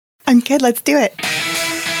I'm good. Let's do it.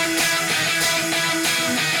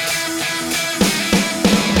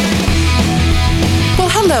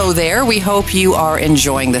 Hello there. We hope you are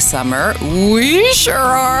enjoying the summer. We sure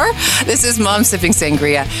are. This is Mom Sipping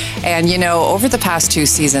Sangria. And you know, over the past 2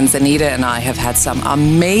 seasons, Anita and I have had some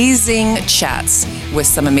amazing chats with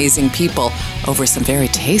some amazing people over some very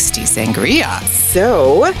tasty sangria.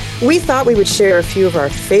 So, we thought we would share a few of our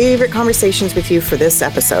favorite conversations with you for this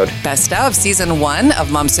episode. Best of Season 1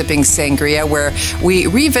 of Mom Sipping Sangria, where we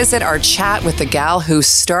revisit our chat with the gal who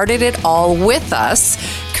started it all with us,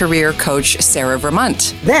 career coach Sarah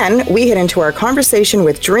Vermont. Then we head into our conversation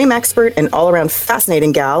with dream expert and all-around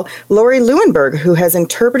fascinating gal, Lori Leuenberg, who has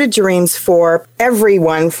interpreted dreams for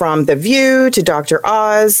everyone from The View to Dr.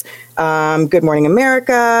 Oz, Good Morning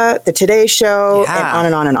America, The Today Show, and on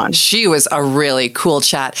and on and on. She was a really cool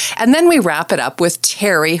chat. And then we wrap it up with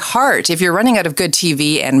Terry Hart. If you're running out of good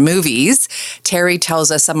TV and movies, Terry tells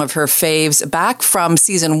us some of her faves back from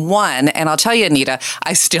Season 1. And I'll tell you, Anita,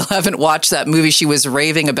 I still haven't watched that movie she was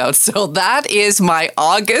raving about. So that is my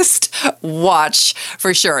August watch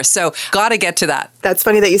for sure. So gotta get to that. That's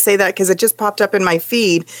funny that you say that because it just popped up in my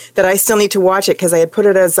feed that I still need to watch it because I had put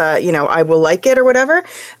it as, I will like it or whatever.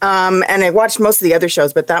 And I watched most of the other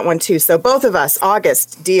shows, but that one too. So both of us,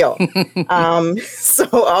 August, deal. So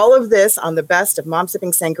all of this on the best of Mom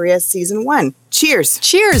Sipping Sangria Season 1. Cheers.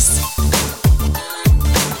 Cheers.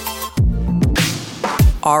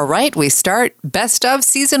 All right, we start Best of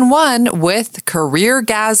Season 1 with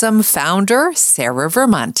CareerGasm founder Sarah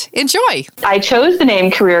Vermont. Enjoy. I chose the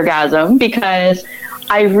name CareerGasm because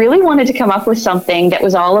I really wanted to come up with something that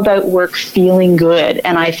was all about work feeling good.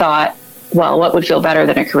 And I thought, well, what would feel better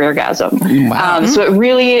than a CareerGasm? Wow. So it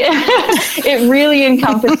really, it really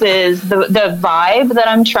encompasses the vibe that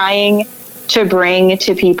I'm trying to bring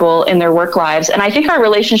to people in their work lives. And I think our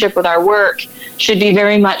relationship with our work should be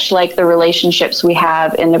very much like the relationships we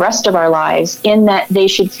have in the rest of our lives, in that they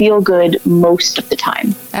should feel good most of the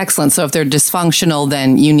time. Excellent. So if they're dysfunctional,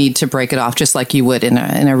 then you need to break it off just like you would in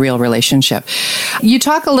a real relationship. You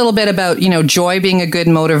talk a little bit about, joy being a good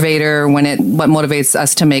motivator what motivates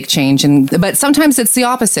us to make change. But sometimes it's the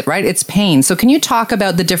opposite, right? It's pain. So can you talk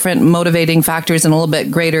about the different motivating factors in a little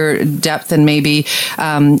bit greater depth and maybe,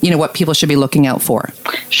 what people should be looking out for?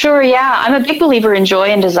 Sure. Yeah. I'm a big believer in joy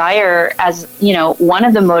and desire as, one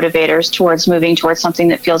of the motivators towards moving towards something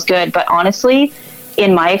that feels good. But honestly,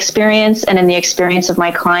 in my experience and in the experience of my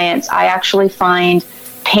clients, I actually find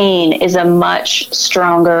pain is a much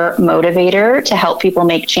stronger motivator to help people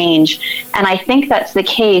make change. And I think that's the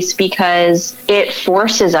case because it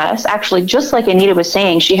forces us, actually, just like Anita was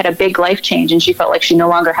saying, she had a big life change and she felt like she no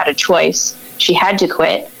longer had a choice. She had to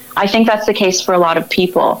quit. I think that's the case for a lot of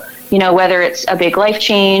people. Whether it's a big life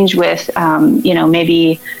change with,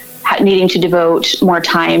 maybe needing to devote more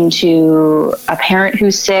time to a parent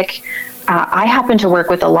who's sick. I happen to work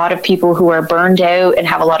with a lot of people who are burned out and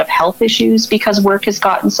have a lot of health issues because work has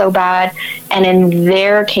gotten so bad. And in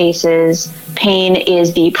their cases, pain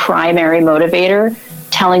is the primary motivator,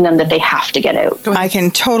 telling them that they have to get out. I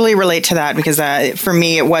can totally relate to that because for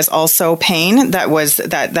me, it was also pain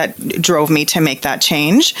that drove me to make that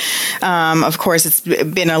change. Of course, it's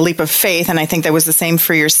been a leap of faith, and I think that was the same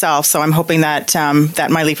for yourself. So I'm hoping that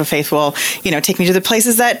that my leap of faith will, take me to the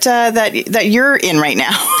places that you're in right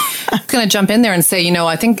now. I'm going to jump in there and say,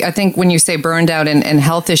 I think when you say burned out and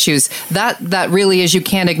health issues, that really is, you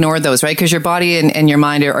can't ignore those, right? Because your body and your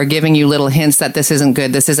mind are giving you little hints that this isn't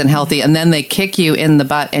good, this isn't healthy, and then they kick you in the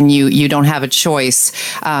butt and you don't have a choice.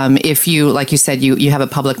 If you, like you said, you have a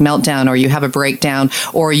public meltdown or you have a breakdown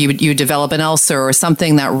or you develop an ulcer or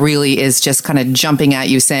something that really is just kind of jumping at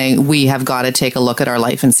you saying, we have got to take a look at our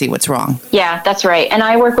life and see what's wrong. Yeah, that's right. And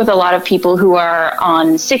I work with a lot of people who are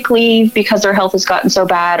on sick leave because their health has gotten so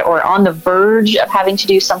bad or on the verge of having to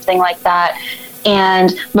do something like that.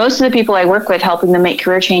 And most of the people I work with helping them make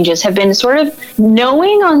career changes have been sort of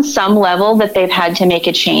knowing on some level that they've had to make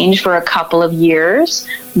a change for a couple of years,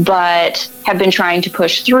 but have been trying to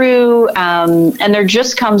push through. And there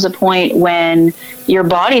just comes a point when your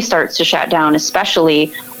body starts to shut down, especially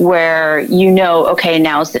where okay,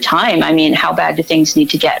 now's the time. I mean, how bad do things need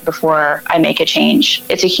to get before I make a change?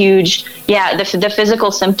 It's a huge, the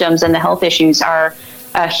physical symptoms and the health issues are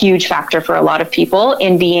a huge factor for a lot of people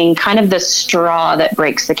in being kind of the straw that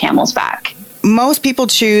breaks the camel's back. Most people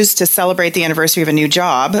choose to celebrate the anniversary of a new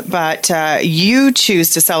job, but you choose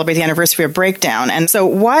to celebrate the anniversary of breakdown. And so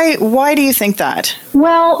why do you think that?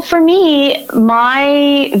 Well, for me,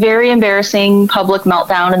 my very embarrassing public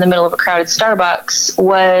meltdown in the middle of a crowded Starbucks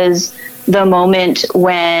was the moment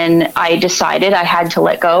when I decided I had to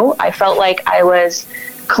let go. I felt like I was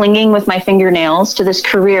clinging with my fingernails to this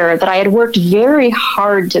career that I had worked very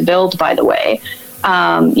hard to build, by the way.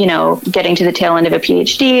 Getting to the tail end of a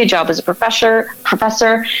PhD, a job as a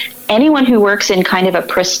professor, anyone who works in kind of a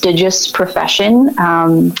prestigious profession,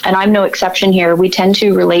 and I'm no exception here, we tend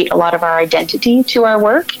to relate a lot of our identity to our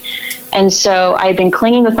work. And so I'd been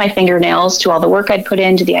clinging with my fingernails to all the work I'd put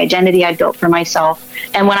into the identity I'd built for myself.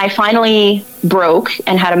 And when I finally broke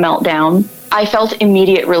and had a meltdown, I felt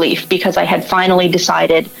immediate relief because I had finally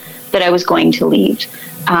decided that I was going to leave.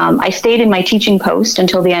 I stayed in my teaching post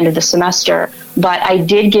until the end of the semester, but I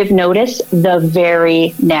did give notice the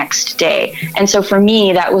very next day. And so for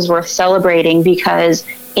me, that was worth celebrating because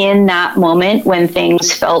in that moment when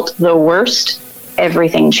things felt the worst,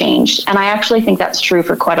 everything changed. And I actually think that's true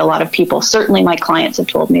for quite a lot of people. Certainly my clients have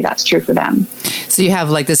told me that's true for them. So you have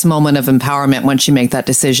like this moment of empowerment once you make that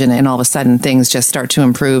decision, and all of a sudden things just start to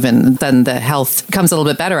improve, and then the health comes a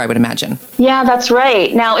little bit better, I would imagine. Yeah, that's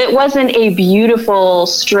right. Now, it wasn't a beautiful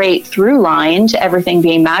straight through line to everything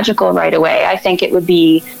being magical right away. I think it would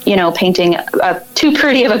be, painting too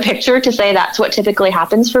pretty of a picture to say that's what typically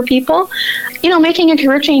happens for people. Making a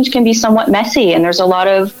career change can be somewhat messy, and there's a lot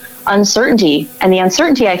of uncertainty. And the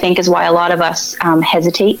uncertainty, I think, is why a lot of us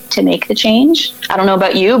hesitate to make the change. I don't know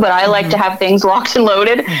about you, but I like to have things locked and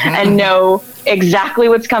loaded and know exactly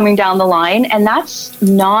what's coming down the line. And that's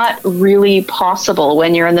not really possible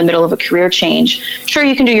when you're in the middle of a career change. Sure,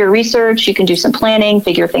 you can do your research, you can do some planning,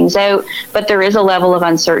 figure things out, but there is a level of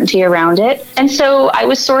uncertainty around it. And so I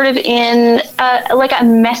was sort of in a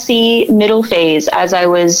messy middle phase as I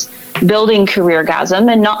was building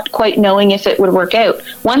CareerGasm and not quite knowing if it would work out.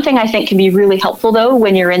 One thing I think can be really helpful, though,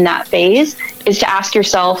 when you're in that phase is to ask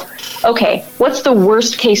yourself, okay, what's the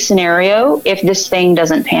worst case scenario if this thing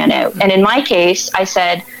doesn't pan out? And in my case, I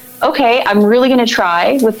said, okay, I'm really going to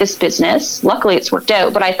try with this business. Luckily, it's worked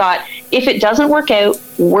out. But I thought, if it doesn't work out,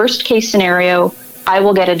 worst case scenario, I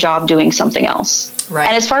will get a job doing something else. Right.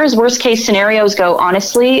 And as far as worst case scenarios go,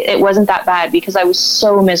 honestly, it wasn't that bad because I was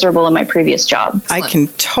so miserable in my previous job. I can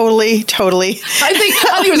totally. I think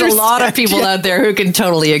there's a lot of people out there who can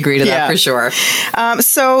totally agree to that for sure.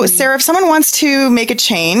 So, Sarah, if someone wants to make a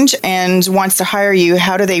change and wants to hire you,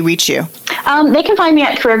 how do they reach you? They can find me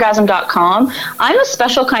at careergasm.com. I'm a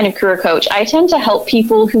special kind of career coach. I tend to help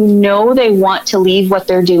people who know they want to leave what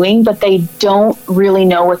they're doing, but they don't really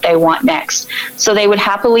know what they want next. So they would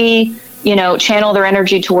happily channel their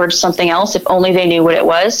energy towards something else if only they knew what it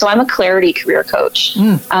was. So I'm a clarity career coach.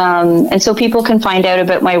 And so people can find out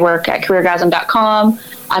about my work at careergasm.com.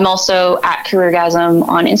 I'm also at CareerGasm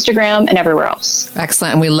on Instagram and everywhere else.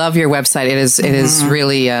 Excellent. And we love your website. It is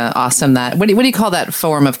really awesome. That what do you call that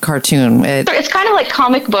form of cartoon? It's kind of like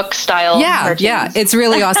comic book style. Cartoons. Yeah. It's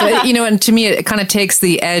really awesome. And to me, it kind of takes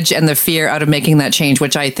the edge and the fear out of making that change,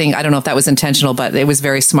 which I don't know if that was intentional, but it was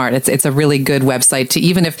very smart. It's a really good website to,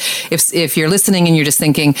 even if you're listening and you're just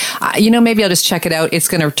thinking, maybe I'll just check it out. It's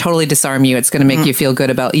going to totally disarm you. It's going to make you feel good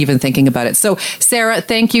about even thinking about it. So Sarah,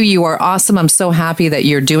 thank you. You are awesome. I'm so happy that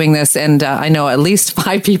you're doing this, and I know at least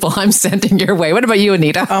 5 people I'm sending your way. What about you,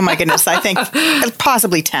 Anita? Oh my goodness, I think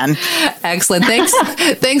possibly 10. Excellent.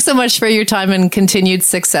 Thanks so much for your time and continued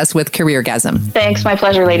success with CareerGasm. Thanks, my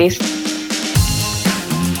pleasure, ladies.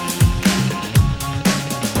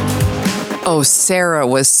 Oh, Sarah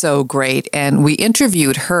was so great. And we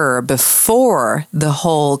interviewed her before the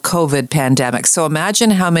whole COVID pandemic. So imagine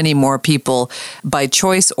how many more people, by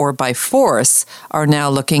choice or by force, are now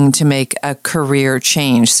looking to make a career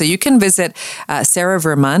change. So you can visit Sarah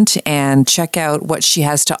Vermont and check out what she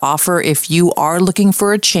has to offer if you are looking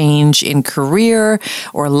for a change in career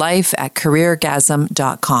or life at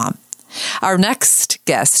careergasm.com. Our next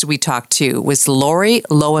guest we talked to was Lori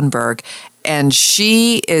Lowenberg, and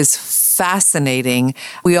she is fascinating.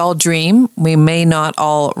 We all dream. We may not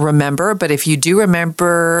all remember, but if you do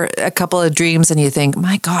remember a couple of dreams and you think,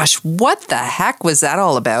 my gosh, what the heck was that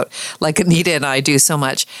all about? Like Anita and I do so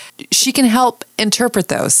much. She can help interpret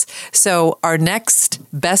those. So our next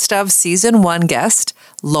Best of Season 1 guest,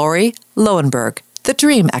 Lori Lowenberg, the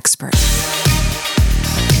dream expert.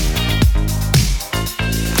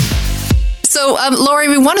 So, Lori,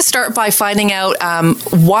 we want to start by finding out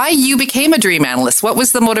why you became a dream analyst. What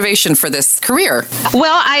was the motivation for this career?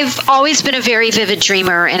 Well, I've always been a very vivid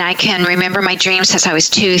dreamer, and I can remember my dreams since I was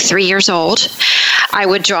 2-3 years old. I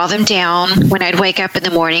would draw them down when I'd wake up in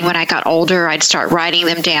the morning. When I got older, I'd start writing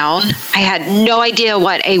them down. I had no idea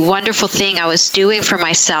what a wonderful thing I was doing for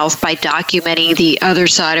myself by documenting the other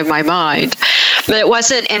side of my mind. But it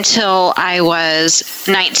wasn't until I was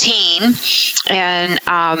 19 and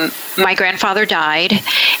my grandfather died,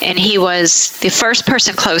 and he was the first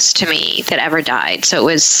person close to me that ever died. So it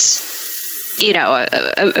was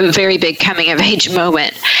a very big coming of age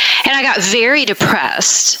moment. And I got very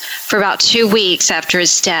depressed for about 2 weeks after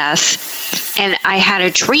his death. And I had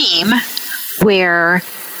a dream where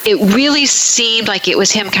it really seemed like it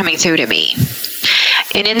was him coming through to me.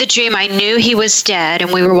 And in the dream, I knew he was dead,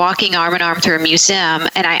 and we were walking arm in arm through a museum,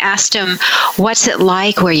 and I asked him, "What's it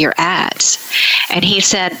like where you're at?" And he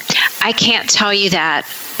said, "I can't tell you that,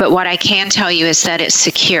 but what I can tell you is that it's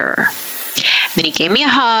secure." Then he gave me a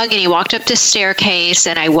hug, and he walked up the staircase,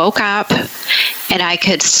 and I woke up, and I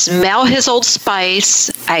could smell his Old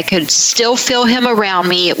Spice. I could still feel him around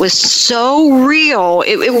me. It was so real.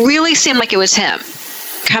 It really seemed like it was him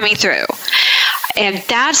coming through. And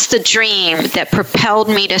that's the dream that propelled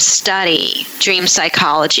me to study dream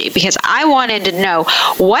psychology, because I wanted to know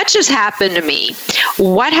what just happened to me.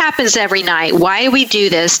 What happens every night? Why do we do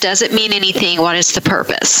this? Does it mean anything? What is the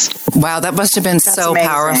purpose? Wow, that must have been so amazing.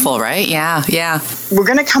 Powerful, right? Yeah. We're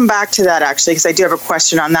going to come back to that, actually, because I do have a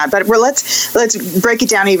question on that. But let's break it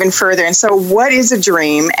down even further. And so what is a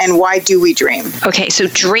dream, and why do we dream? Okay, so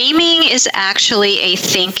dreaming is actually a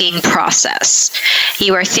thinking process.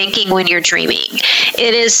 You are thinking when you're dreaming.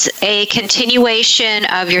 It is a continuation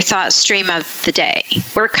of your thought stream of the day.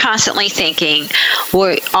 We're constantly thinking.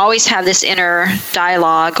 We always have this inner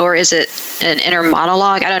dialogue, or is it an inner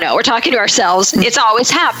monologue? I don't know. We're talking to ourselves. It's always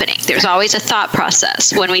happening. There's always a thought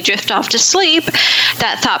process. When we drift off to sleep,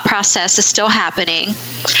 that thought process is still happening.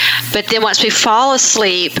 But then once we fall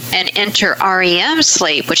asleep and enter REM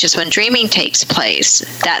sleep, which is when dreaming takes place,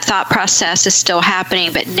 that thought process is still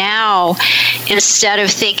happening. But now, instead of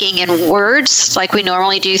thinking in words like we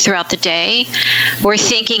normally do throughout the day, we're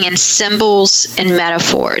thinking in symbols and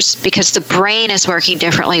metaphors, because the brain is working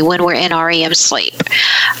differently when we're in REM sleep.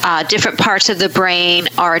 Different parts of the brain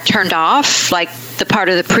are turned off, like the part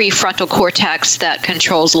of the prefrontal cortex that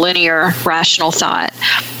controls linear rational thought.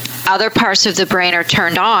 Other parts of the brain are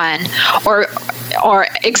turned on or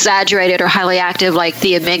exaggerated or highly active, like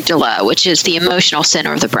the amygdala, which is the emotional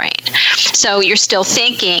center of the brain. So you're still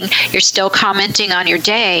thinking, you're still commenting on your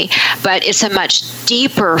day, but it's a much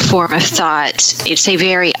deeper form of thought. It's a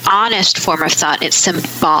very honest form of thought. It's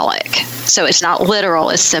symbolic. So it's not literal,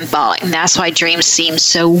 it's symbolic. And that's why dreams seem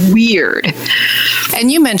so weird.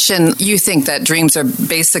 And you mentioned you think that dreams are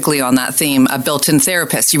basically on that theme a built-in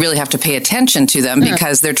therapist. You really have to pay attention to them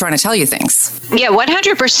because they're trying to tell you things. Yeah,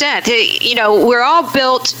 100%. We're all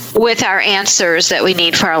built with our answers that we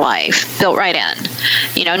need for our life, built right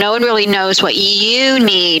in. No one really knows what you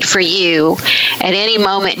need for you at any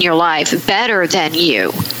moment in your life better than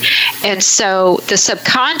you. And so the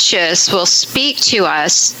subconscious will speak to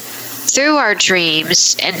us through our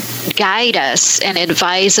dreams and guide us and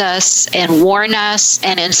advise us and warn us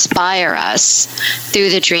and inspire us through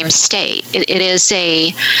the dream state. It is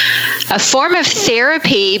a form of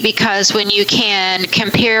therapy, because when you can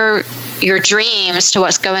compare your dreams to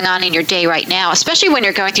what's going on in your day right now, especially when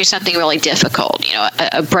you're going through something really difficult,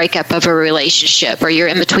 a breakup of a relationship, or you're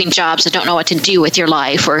in between jobs and don't know what to do with your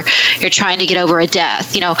life, or you're trying to get over a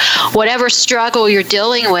death, whatever struggle you're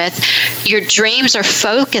dealing with, your dreams are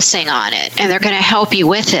focusing on it, and they're going to help you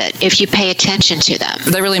with it if you pay attention to them.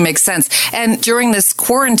 That really makes sense. And during this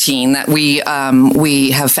quarantine that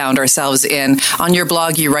we have found ourselves in, on your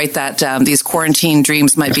blog, you write that these quarantine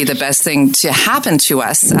dreams might be the best thing to happen to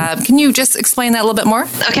us. Can you just explain that a little bit more?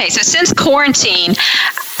 Okay, so since quarantine,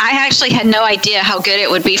 I actually had no idea how good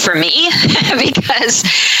it would be for me because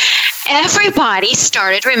everybody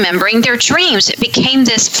started remembering their dreams. It became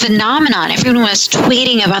this phenomenon. Everyone was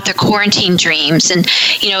tweeting about their quarantine dreams, and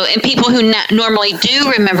and people who normally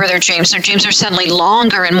do remember their dreams are suddenly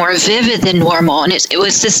longer and more vivid than normal. And it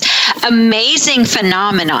was this amazing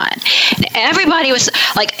phenomenon. And everybody was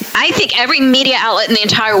like, I think every media outlet in the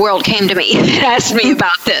entire world came to me and asked me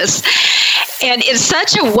about this. And it's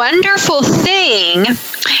such a wonderful thing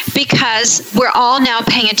because we're all now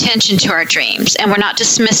paying attention to our dreams, and we're not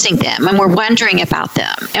dismissing them, and we're wondering about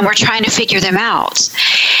them, and we're trying to figure them out.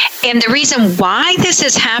 And the reason why this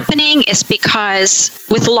is happening is because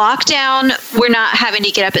with lockdown, we're not having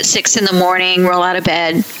to get up at 6 a.m, roll out of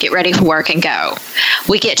bed, get ready for work, and go.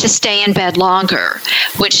 We get to stay in bed longer,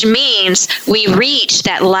 which means we reach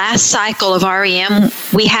that last cycle of REM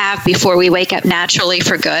we have before we wake up naturally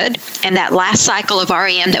for good. And that last cycle of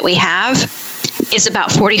REM that we have is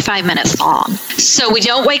about 45 minutes long. So we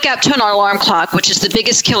don't wake up to an alarm clock, which is the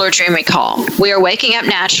biggest killer dream recall. We are waking up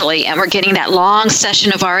naturally, and we're getting that long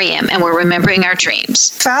session of REM, and we're remembering our dreams.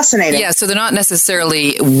 Fascinating. Yeah, so they're not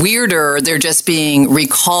necessarily weirder, they're just being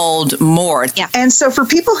recalled more. Yeah. And so for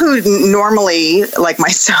people who normally, like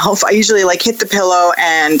myself, I usually like hit the pillow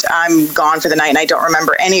and I'm gone for the night and I don't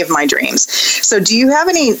remember any of my dreams. So do you have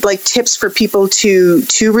any like tips for people to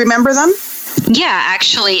remember them? Yeah,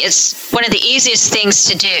 actually, it's one of the easiest things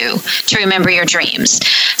to do to remember your dreams.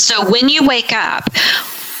 So when you wake up,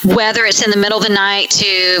 whether it's in the middle of the night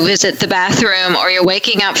to visit the bathroom or you're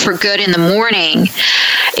waking up for good in the morning,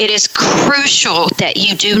 it is crucial that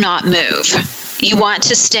you do not move. You want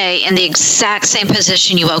to stay in the exact same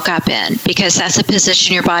position you woke up in, because that's the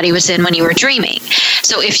position your body was in when you were dreaming.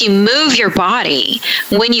 So if you move your body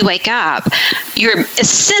when you wake up, you're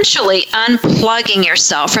essentially unplugging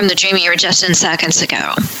yourself from the dream you were just in seconds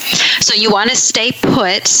ago. So you want to stay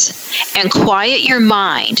put and quiet your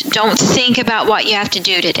mind. Don't think about what you have to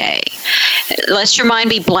do today. Let your mind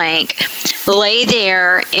be blank. Lay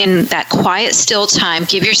there in that quiet, still time.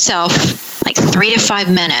 Give yourself like 3 to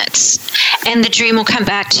 5 minutes, and the dream will come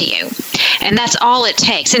back to you. And that's all it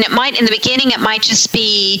takes. And it might, in the beginning, it might just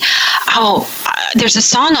be, there's a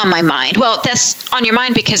song on my mind. Well, that's on your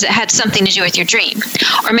mind because it had something to do with your dream.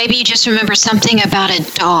 Or maybe you just remember something about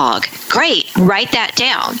a dog. Great, write that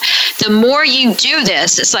down. The more you do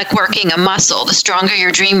this, it's like working a muscle. The stronger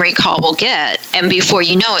your dream recall will get. And before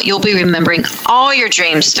you know it, you'll be remembering all your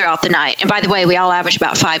dreams throughout the night. And by the way, we all average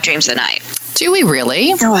about 5 dreams a night. Do we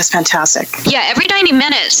really? Oh, that's fantastic. Yeah, every 90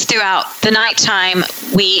 minutes throughout the nighttime,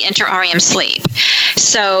 we enter REM sleep.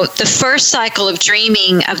 So the first cycle of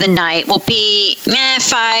dreaming of the night will be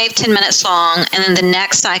 5-10 minutes long, and then the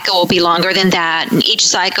next cycle will be longer than that. And each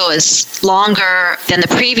cycle is longer than the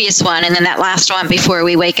previous one, and then that last one before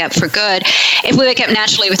we wake up for good. If we wake up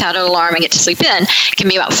naturally without an alarm and get to sleep in, it can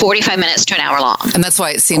be about 45 minutes to an hour long. And that's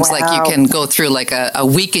why it seems like you can go through like a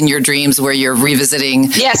week in your dreams where you're revisiting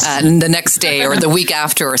the next day or the week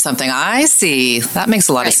after or something. I see. That makes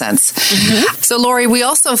a lot of sense. Mm-hmm. So, Lori, we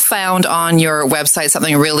also found on your website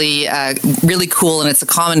something really, really cool, and it's a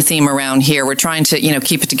common theme around here. We're trying to,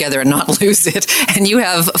 keep it together and not lose it. And you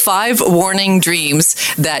have 5 warning dreams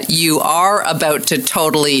that you are about to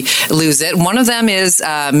totally lose it. One of them is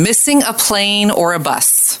missing a plane or a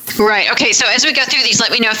bus. Right. Okay. So as we go through these,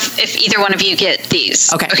 let me know if either one of you get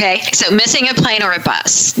these. Okay. So missing a plane or a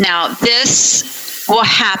bus. Now, this will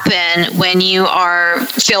happen when you are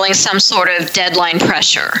feeling some sort of deadline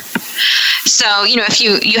pressure. So, if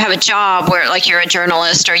you have a job where like you're a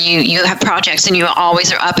journalist or you have projects and you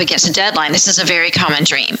always are up against a deadline, this is a very common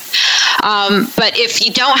dream. But if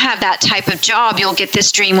you don't have that type of job, you'll get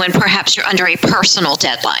this dream when perhaps you're under a personal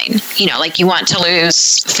deadline. Like you want to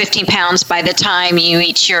lose 15 pounds by the time you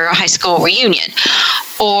reach your high school reunion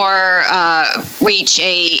or reach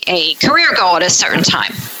a career goal at a certain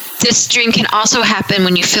time. This dream can also happen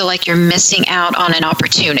when you feel like you're missing out on an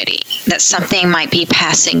opportunity, that something might be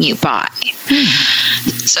passing you by.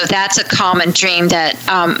 So that's a common dream that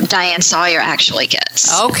Diane Sawyer actually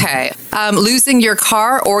gets. Okay. Losing your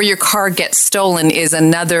car or your car gets stolen is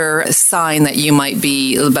another sign that you might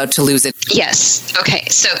be about to lose it. Yes. Okay.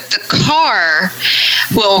 So the car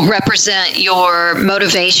will represent your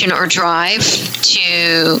motivation or drive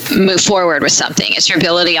to move forward with something. It's your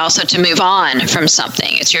ability also to move on from something.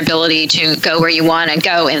 It's your ability to go where you want to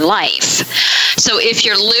go in life. So if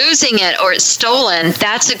you're losing it or it's stolen,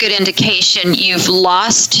 that's a good indication you've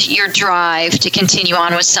lost your drive to continue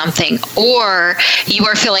on with something, or you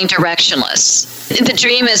are feeling directionless. The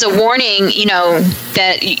dream is a warning,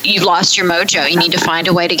 that you've lost your mojo. You need to find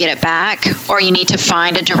a way to get it back, or you need to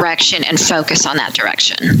find a direction and focus on that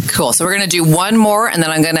direction. Cool. So we're going to do one more, and then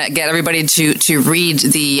I'm going to get everybody to read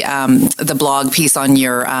the blog piece on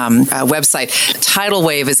your website. Tidal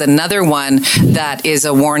wave is another one that is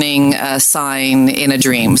a warning sign in a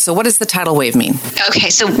dream. So what does the tidal wave mean? Okay,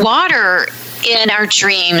 so water in our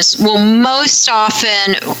dreams will most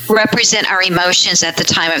often represent our emotions at the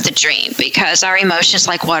time of the dream, because our emotions,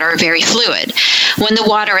 like water, are very fluid. When the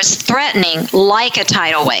water is threatening, like a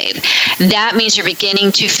tidal wave, that means you're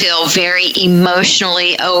beginning to feel very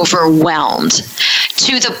emotionally overwhelmed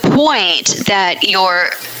to the point that your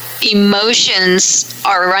emotions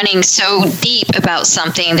are running so deep about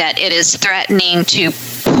something that it is threatening to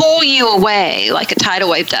pull you away, like a tidal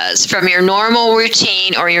wave does, from your normal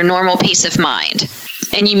routine or your normal peace of mind.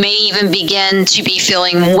 And you may even begin to be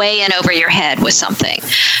feeling way in over your head with something.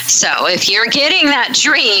 So if you're getting that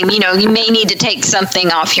dream, you may need to take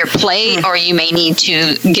something off your plate, or you may need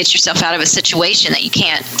to get yourself out of a situation that you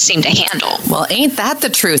can't seem to handle. Well, ain't that the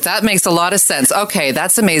truth? That makes a lot of sense. Okay,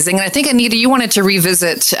 that's amazing. And I think, Anita, you wanted to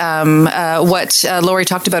revisit what Lori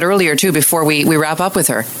talked about earlier, too, before we wrap up with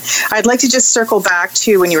her. I'd like to just circle back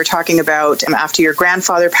to when you were talking about after your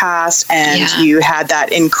grandfather passed and you had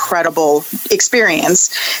that incredible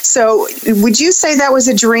experience. So would you say that was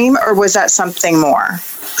a dream, or was that something more?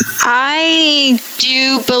 I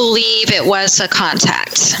do believe it was a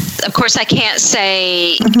contact. Of course, I can't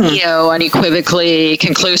say, unequivocally,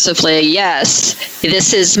 conclusively, yes,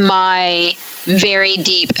 this is my very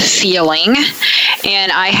deep feeling.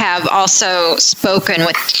 And I have also spoken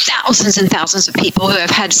with thousands and thousands of people who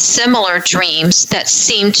have had similar dreams that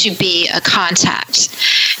seem to be a contact.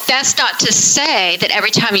 That's not to say that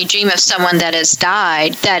every time you dream of someone that has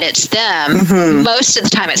died, that it's them. Most of the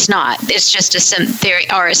time it's not. It's just they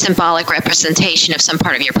are a symbolic representation of some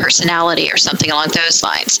part of your personality or something along those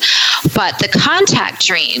lines. But the contact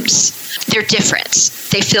dreams, they're different.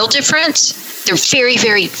 They feel different. They're very,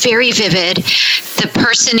 very, very vivid. The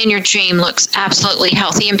person in your dream looks absolutely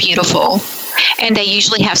healthy and beautiful. And they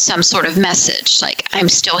usually have some sort of message, like, I'm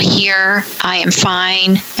still here, I am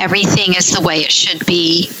fine, everything is the way it should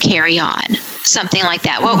be, carry on. Something like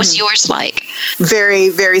that. What was yours like? Very,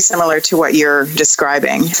 very similar to what you're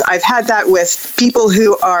describing. I've had that with people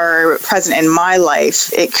who are present in my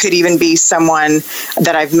life. It could even be someone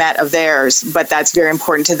that I've met of theirs, but that's very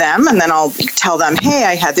important to them. And then I'll tell them, hey,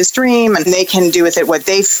 I had this dream, and they can do with it what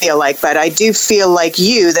they feel like. But I do feel like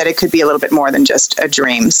you that it could be a little bit more than just a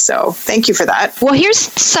dream. So thank you for that. Well, here's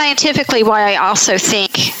scientifically why I also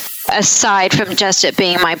think, aside from just it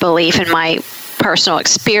being my belief and my personal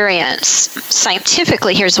experience,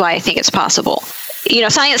 scientifically, here's why I think it's possible.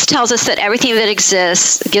 Science tells us that everything that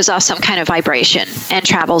exists gives off some kind of vibration and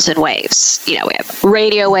travels in waves. We have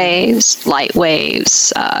radio waves, light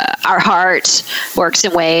waves, our heart works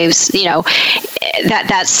in waves,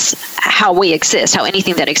 that's how we exist, how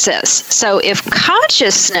anything that exists. So if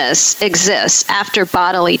consciousness exists after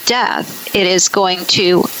bodily death, it is going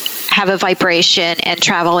to have a vibration and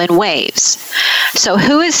travel in waves. So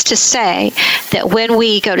who is to say that when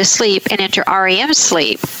we go to sleep and enter REM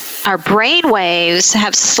sleep, our brain waves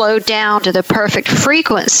have slowed down to the perfect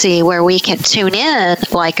frequency where we can tune in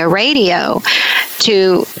like a radio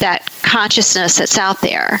to that consciousness that's out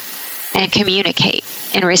there and communicate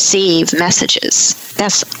and receive messages.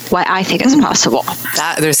 That's why I think it's possible.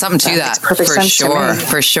 There's something to that, for sure.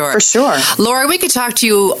 For sure. Laura, we could talk to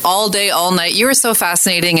you all day, all night. You are so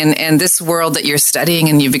fascinating, and this world that you're studying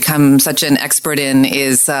and you've become such an expert in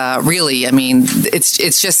is really,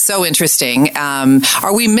 it's just so interesting.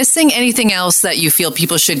 Are we missing anything else that you feel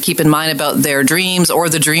people should keep in mind about their dreams or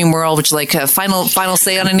the dream world? Would you like a final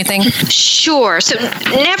say on anything? Sure. So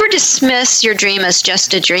never dismiss your dream as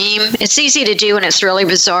just a dream. It's easy to do, and it's really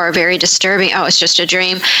bizarre, very disturbing. Oh, it's just a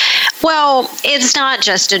dream. Well, it's not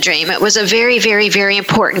just a dream. It was a very, very, very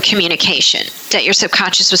important communication that your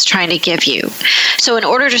subconscious was trying to give you. So in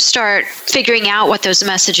order to start figuring out what those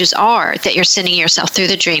messages are that you're sending yourself through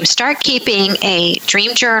the dream, start keeping a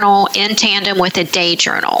dream journal in tandem with a day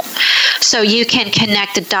journal. So you can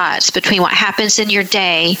connect the dots between what happens in your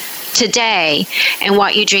day today and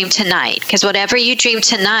what you dream tonight. Because whatever you dream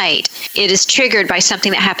tonight, it is triggered by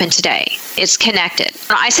something that happened today. It's connected.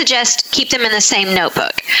 I suggest keep them in the same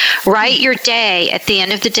notebook. Write your day at the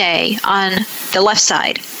end of the day on the left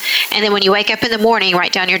side. And then when you wake up in the morning,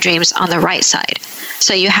 write down your dreams on the right side.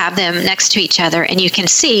 So you have them next to each other, and you can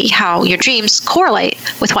see how your dreams correlate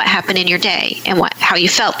with what happened in your day and how you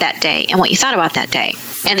felt that day and what you thought about that day.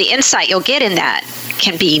 And the insight you'll get in that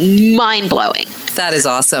can be mind-blowing. That is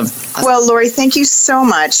awesome. Well, Lori, thank you so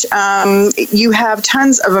much. You have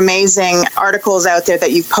tons of amazing articles out there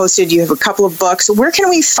that you've posted. You have a couple of books. Where can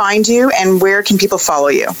we find you, and where can people follow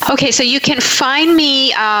you? Okay, so you can find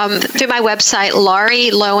me through my website,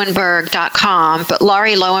 LaurieLowenberg.com, but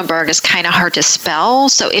Laurie Lowenberg is kind of hard to spell.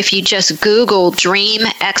 So if you just Google Dream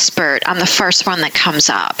Expert, I'm the first one that comes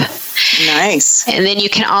up. Nice. And then you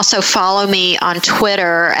can also follow me on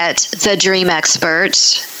Twitter at The Dream Expert.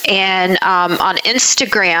 And on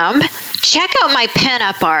Instagram, check out my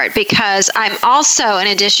pinup art, because I'm also, in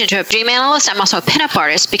addition to a dream analyst, I'm also a pinup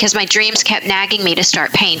artist, because my dreams kept nagging me to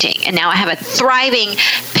start painting. And now I have a thriving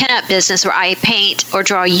pinup business where I paint or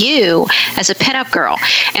draw you as a pinup girl.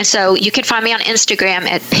 And so you can find me on Instagram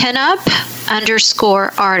at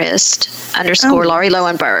pinup_artist_Laurie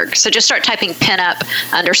Lowenberg. So just start typing pinup_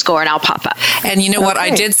 and I'll pop up. And you know what?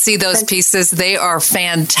 I did see those pieces. They are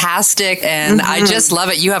fantastic. And I just love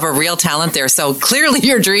it. You have a real talent there. So clearly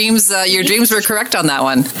your dreams were correct on that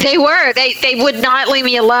one. They were. They would not leave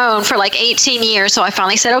me alone for like 18 years. So I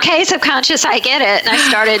finally said, okay, subconscious, I get it. And I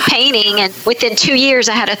started painting. And within 2 years,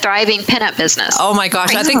 I had a thriving pinup business. Oh my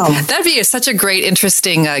gosh. I think that'd be such a great,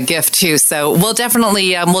 interesting gift too. So we'll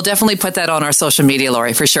definitely put that on our social media,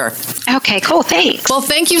 Laurie, for sure. Okay, cool. Thanks. Well,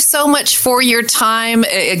 thank you so much for your time.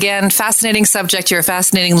 Again, fascinating subject. You're a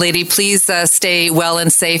fascinating lady. Please stay well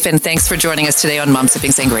and safe. And thanks for joining us today on Mom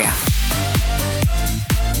Sipping Sangria.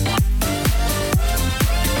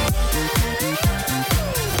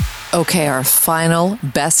 Okay, our final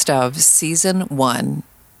best of season 1,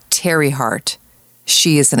 Terry Hart.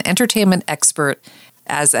 She is an entertainment expert.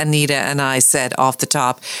 As Anita and I said off the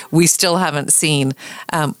top, we still haven't seen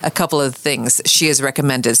a couple of things she has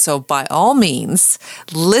recommended. So by all means,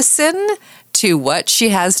 listen to what she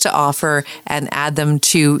has to offer and add them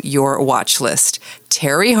to your watch list.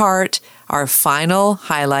 Terry Hart, our final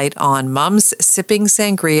highlight on Mom's Sipping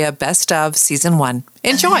Sangria Best of Season 1.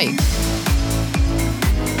 Enjoy.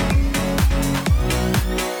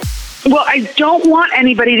 Well, I don't want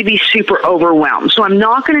anybody to be super overwhelmed, so I'm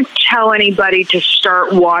not going to tell anybody to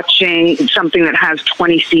start watching something that has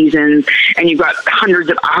 20 seasons and you've got hundreds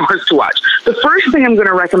of hours to watch. The first thing I'm going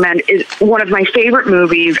to recommend is one of my favorite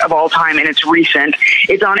movies of all time, and it's recent.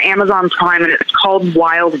 It's on Amazon Prime, and it's called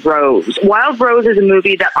Wild Rose. Wild Rose is a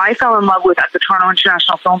movie that I fell in love with at the Toronto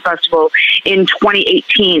International Film Festival in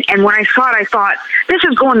 2018, and when I saw it, I thought, this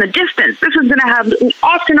is going the distance. This is going to have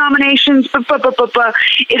Oscar nominations,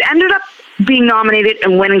 It ended up being nominated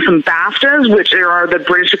and winning some BAFTAs, which are the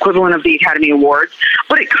British equivalent of the Academy Awards,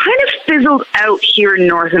 but it kind of fizzled out here in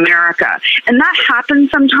North America. And that happens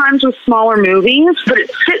sometimes with smaller movies, but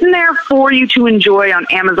it's sitting there for you to enjoy on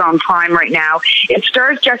Amazon Prime right now. It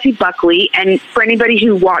stars Jessie Buckley, and for anybody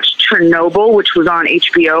who watched Chernobyl, which was on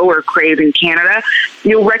HBO or Crave in Canada,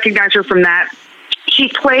 you'll recognize her from that. She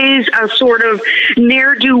plays a sort of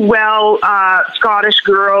ne'er-do-well Scottish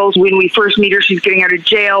girl. When we first meet her, she's getting out of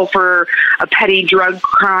jail for a petty drug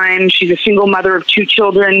crime. She's a single mother of 2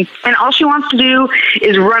 children. And all she wants to do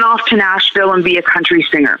is run off to Nashville and be a country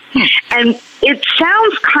singer. And it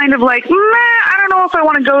sounds kind of like, I don't know if I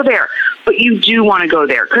want to go there. But you do want to go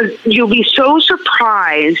there, because you'll be so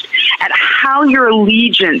surprised at how your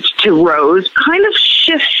allegiance to Rose kind of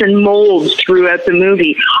shifts and molds throughout the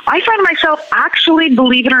movie. I find myself actually,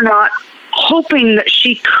 believe it or not, hoping that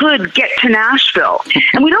she could get to Nashville.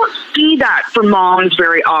 And we don't see that for moms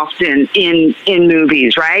very often in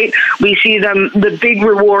movies, right? We see them, the big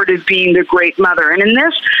reward is being the great mother. And in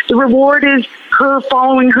this, the reward is her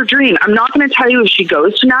following her dream. I'm not going to tell you if she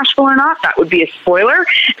goes to Nashville or not. That would be a spoiler.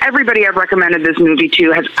 Everybody I've recommended this movie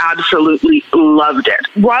to has absolutely loved it.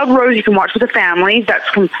 Wild Rose you can watch with a family. That's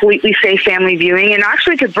completely safe family viewing, and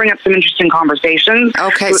actually could bring up some interesting conversations.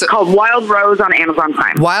 Okay. So it's called Wild Rose on Amazon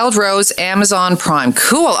Prime. Wild Rose, Amazon Prime.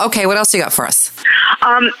 Cool. Okay, what else you got for us?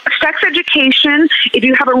 Sex education. If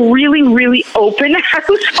you have a really, really open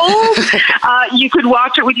household, you could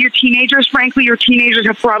watch it with your teenagers. Frankly, your teenagers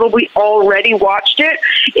have probably already watched it.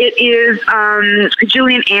 It is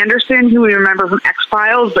Gillian Anderson, who we remember from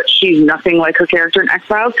X-Files, but she's nothing like her character in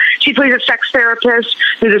X-Files. She plays a sex therapist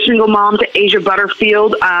who's a single mom to Asia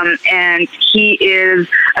Butterfield, and he is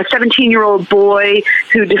a 17-year-old boy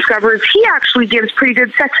who discovers he actually gives pretty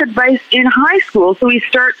good sex advice in high school. So he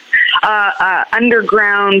starts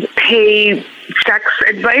underground pay sex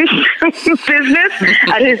advice business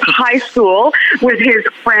at his high school with his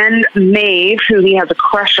friend Maeve, who he has a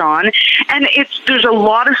crush on. And there's a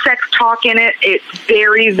lot of sex talk in it. It's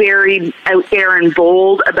very, very out there and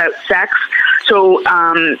bold about sex. So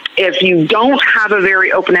if you don't have a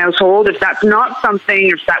very open household, if that's not something,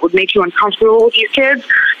 if that would make you uncomfortable with these kids,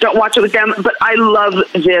 don't watch it with them. But I love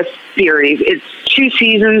this series. It's 2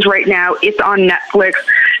 seasons right now. It's on Netflix.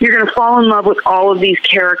 You're going to fall in love with all of these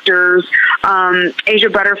characters. Asia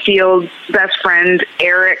Butterfield's best friend,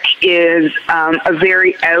 Eric, is a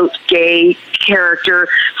very out gay character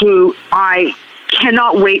who I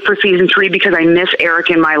cannot wait for season 3 because I miss Eric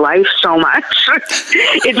in my life so much.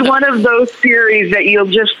 It's one of those series that you'll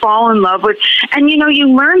just fall in love with. And, you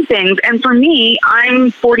learn things. And for me,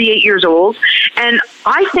 I'm 48 years old, and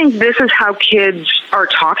I think this is how kids are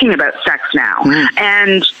talking about sex now,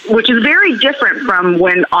 and which is very different from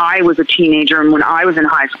when I was a teenager and when I was in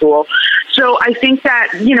high school. So I think that,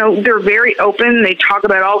 they're very open. They talk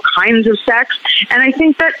about all kinds of sex. And I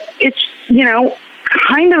think that it's,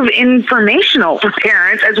 kind of informational for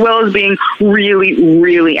parents as well as being really,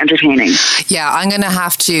 really entertaining. Yeah, I'm going to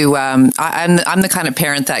have to, I'm the kind of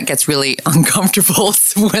parent that gets really uncomfortable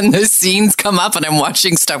when the scenes come up and I'm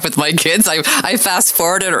watching stuff with my kids. I fast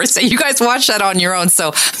forward it or say, you guys watch that on your own.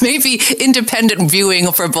 So maybe independent viewing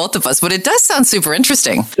for both of us, but it does sound super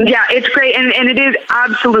interesting. Yeah, it's great. And it is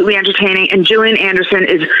absolutely entertaining. And Gillian Anderson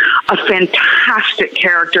is a fantastic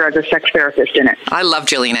character as a sex therapist in it. I love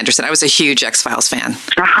Gillian Anderson. I was a huge X-Files fan.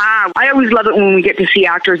 Aha. I always love it when we get to see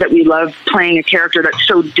actors that we love playing a character that's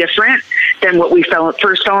so different than what we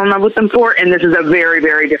first fell in love with them for. And this is a very,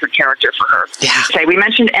 very different character for her. Yeah. Okay, we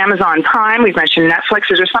mentioned Amazon Prime. We've mentioned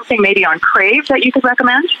Netflix. Is there something maybe on Crave that you could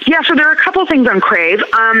recommend? Yeah, so there are a couple things on Crave.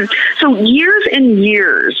 So Years and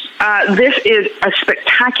Years. This is a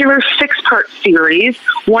spectacular 6-part series,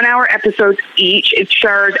 1-hour episodes each. It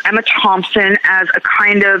stars Emma Thompson as a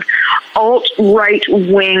kind of alt-right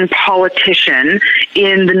wing politician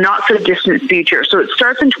in the not-so-distant future. So it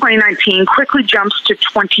starts in 2019, quickly jumps to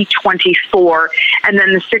 2024, and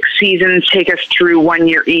then the 6 seasons take us through 1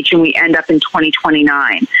 year each, and we end up in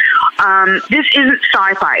 2029. This isn't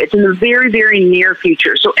sci-fi. It's in the very, very near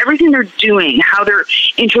future. So everything they're doing, how they're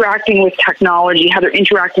interacting with technology, how they're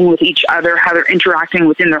interacting with each other, how they're interacting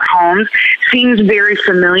within their homes, seems very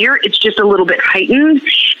familiar. It's just a little bit heightened,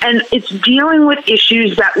 and it's dealing with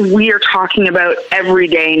issues that we are talking about every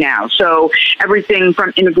day now. So everything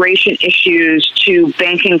from immigration issues to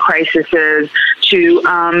banking crises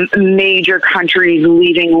to major countries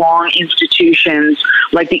leaving long institutions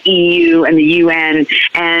like the EU and the UN.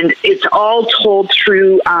 And it's all told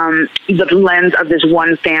through the lens of this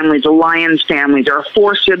one family, the Lyons family. There are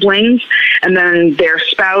 4 siblings, and then their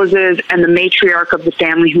spouses and the matriarch of the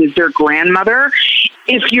family, who is their grandmother.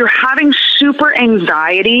 If you're having super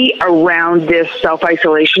anxiety around this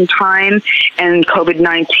self-isolation time and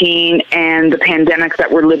COVID-19 and the pandemic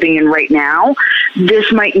that we're living in right now,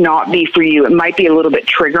 this might not be for you. It might be a little bit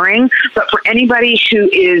triggering, but for anybody who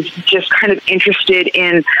is just kind of interested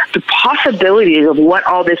in the possibilities of what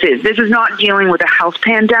all this is not dealing with a health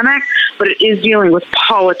pandemic, but it is dealing with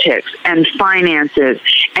politics and finances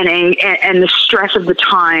and the stress of the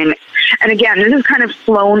time. And again, this is kind of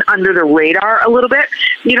flown under the radar a little bit.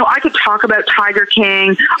 I could talk about Tiger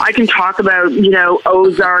King. I can talk about,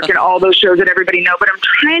 Ozark and all those shows that everybody know, but I'm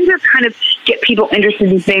trying to kind of get people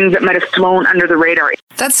interested in things that might have flown under the radar.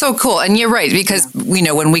 That's so cool. And you're right, because,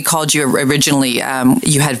 when we called you originally,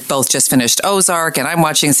 you had both just finished Ozark, and I'm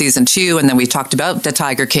watching season 2, and then we talked about the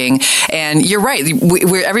Tiger King. And you're right,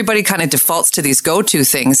 everybody kind of defaults to these go-to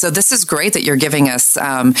things. So this is great that you're giving us,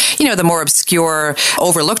 the more obscure,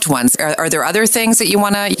 overlooked ones. Are there other things that you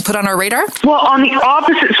want to put on our radar? Well, on the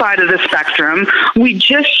opposite side of the spectrum, we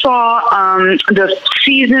just saw the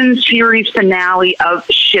season series finale of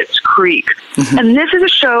Schitt's Creek. Mm-hmm. And this is a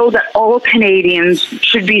show that all Canadians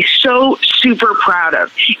should be so super proud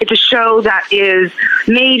of. It's a show that is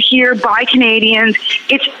made here by Canadians.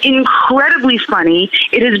 It's incredibly funny.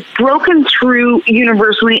 It is broken through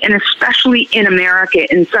universally and especially in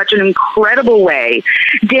America in such an incredible way.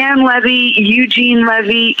 Dan Levy, Eugene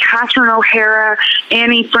Levy, Catherine O'Hara,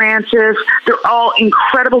 Annie Francis, they're all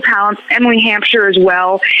incredible talents. Emily Hampshire as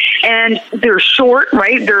well. And they're short,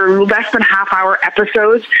 right? They're less than half-hour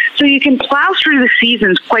episodes. So you can plow through the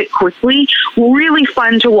seasons quite quickly. Really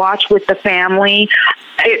fun to watch with the family.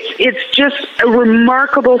 It's just a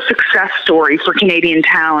remarkable success story for Canadian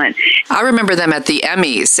talent. I remember them at the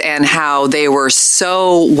Emmys and how they were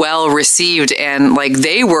so well received, and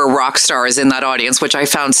they were rock stars in that audience, which I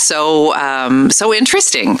found so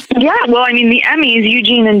interesting. Yeah, well, the Emmys,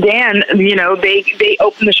 Eugene and Dan, they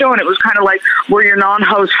opened the show, and it was kind of like, we're your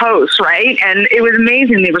non-host hosts, right? And it was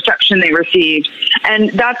amazing, the reception they received.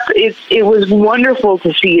 And it was wonderful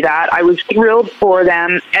to see that. I was thrilled for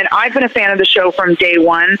them. And I've been a fan of the show from day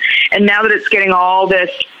one. And now that it's getting all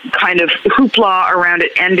this kind of hoopla around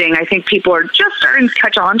it ending, I think people are just starting to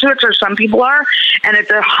catch on to it, or some people are. And it's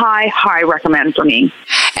a high recommend for me.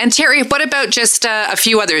 And Terry, what about just a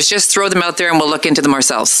few others? Just throw them out there and we'll look into them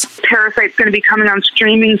ourselves. Parasite's going to be coming on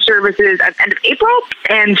streaming services at the end of April,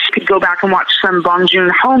 and you could go back and watch some Bong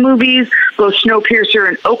Joon-ho movies. Both Snowpiercer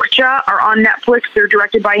and Okja are on Netflix. They're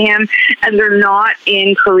directed by him, and they're not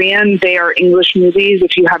in Korean. They are English movies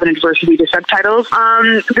if you have an adversity to subtitles.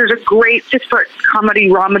 There's a great 6-part comedy,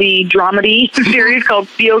 dramedy series called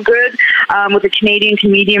Feel Good with a Canadian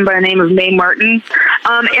comedian by the name of Mae Martin.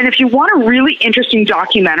 And if you want a really interesting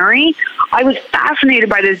documentary, I was fascinated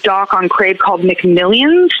by this doc on Crave called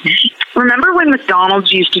McMillions. Remember when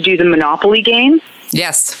McDonald's used to do the Monopoly game?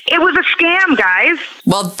 Yes. It was a scam, guys.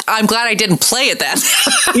 Well, I'm glad I didn't play it then.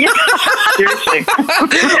 Yeah, seriously.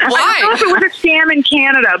 Why? I don't know if it was a scam in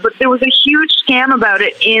Canada, but there was a huge scam about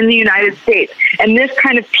it in the United States. And this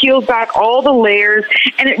kind of peels back all the layers,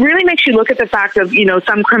 and it really makes you look at the fact of,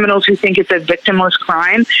 some criminals who think it's a victimless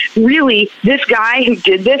crime. Really, this guy who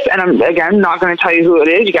did this, and I'm not going to tell you who it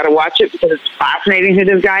is. You got to watch it because it's fascinating who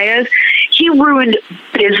this guy is. He ruined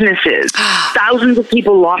businesses. Thousands of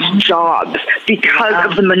people lost jobs because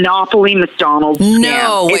of the Monopoly McDonald's scam.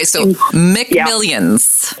 No way. So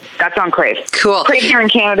McMillions. Yeah. That's on Crave. Cool. Crave here in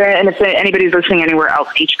Canada, and if anybody's listening anywhere else,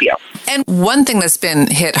 HBO. And one thing that's been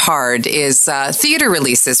hit hard is theater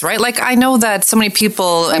releases, right? Like, I know that so many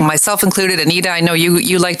people, and myself included, Anita, I know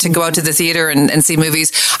you like to go out to the theater and see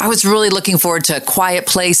movies. I was really looking forward to Quiet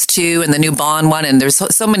Place 2 and the new Bond one, and there's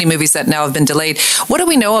so many movies that now have been delayed. What do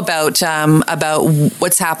we know about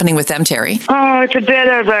what's happening with them, Terry? Oh, it's a bit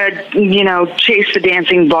of a, chase the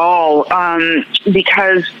dancing ball,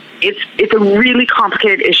 because it's a really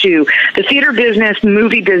complicated issue. The theater business,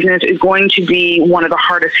 movie business, is going to be one of the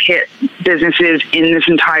hardest hit businesses in this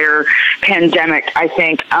entire pandemic, I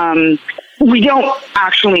think. We don't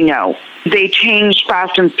actually know. They changed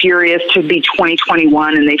Fast and Furious to be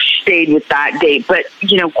 2021, and they've stayed with that date. But,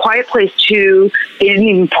 Quiet Place 2, they didn't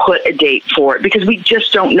even put a date for it because we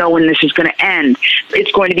just don't know when this is going to end.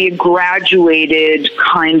 It's going to be a graduated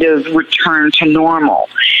kind of return to normal.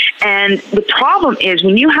 And the problem is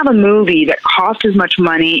when you have a movie that costs as much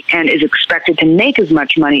money and is expected to make as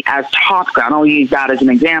much money as Top Gun, I'll use that as an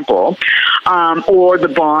example, or the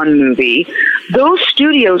Bond movie, those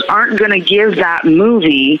studios aren't going to give that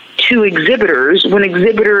movie to exhibitors when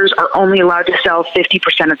exhibitors are only allowed to sell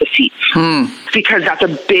 50% of the seats. Because that's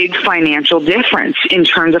a big financial difference in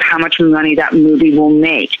terms of how much money that movie will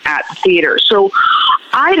make at the theater. So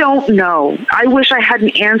I don't know. I wish I had an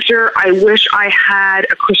answer. I wish I had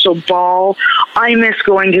a crystal ball. I miss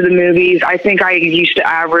going to the movies. I think I used to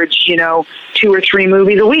average, 2 or 3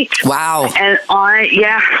 movies a week. Wow. And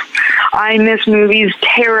I miss movies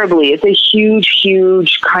terribly. It's a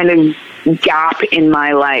huge kind of gap in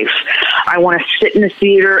my life. I want to sit in the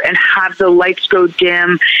theater and have the lights go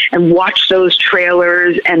dim and watch those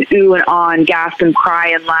trailers and ooh and ah and gasp and cry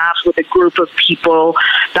and laugh with a group of people.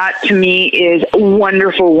 That to me is a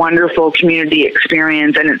wonderful, wonderful community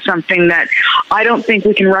experience, and it's something that I don't think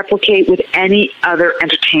we can replicate with any other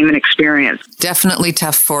entertainment experience. Definitely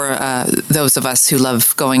tough for those of us who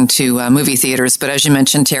love going to movie theaters, but as you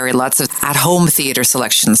mentioned, Terry, lots of at-home theater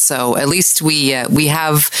selections. So at least we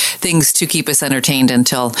have things to keep us entertained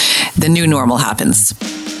until the new normal happens.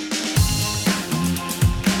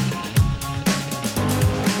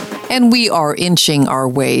 And we are inching our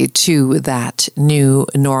way to that new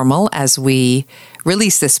normal as we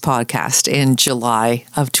release this podcast in July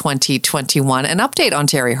of 2021. An update on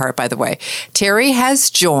Terry Hart, by the way. Terry has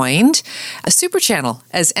joined a Super Channel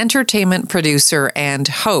as entertainment producer and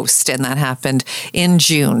host, and that happened in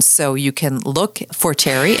June. So you can look for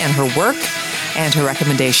Terry and her work and her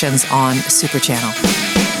recommendations on Super Channel.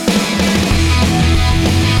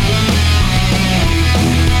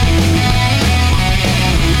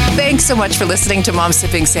 Thanks so much for listening to Mom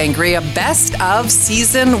Sipping Sangria, best of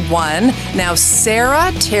season 1. Now,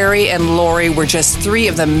 Sarah, Terry, and Lori were just 3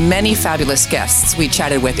 of the many fabulous guests we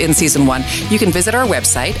chatted with in season 1. You can visit our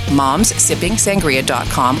website,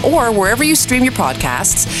 momssipping.sangria.com, or wherever you stream your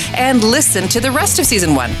podcasts, and listen to the rest of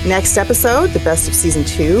season 1. Next episode, the best of season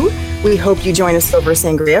 2. We hope you join us over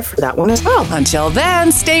Sangria for that one as well. Until then,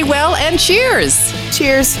 stay well and cheers.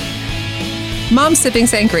 Cheers. Mom Sipping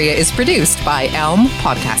Sangria is produced by Elm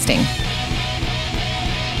Podcasting.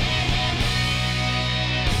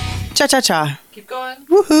 Cha-cha-cha. Keep going.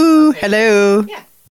 Woohoo. Okay. Hello. Yeah.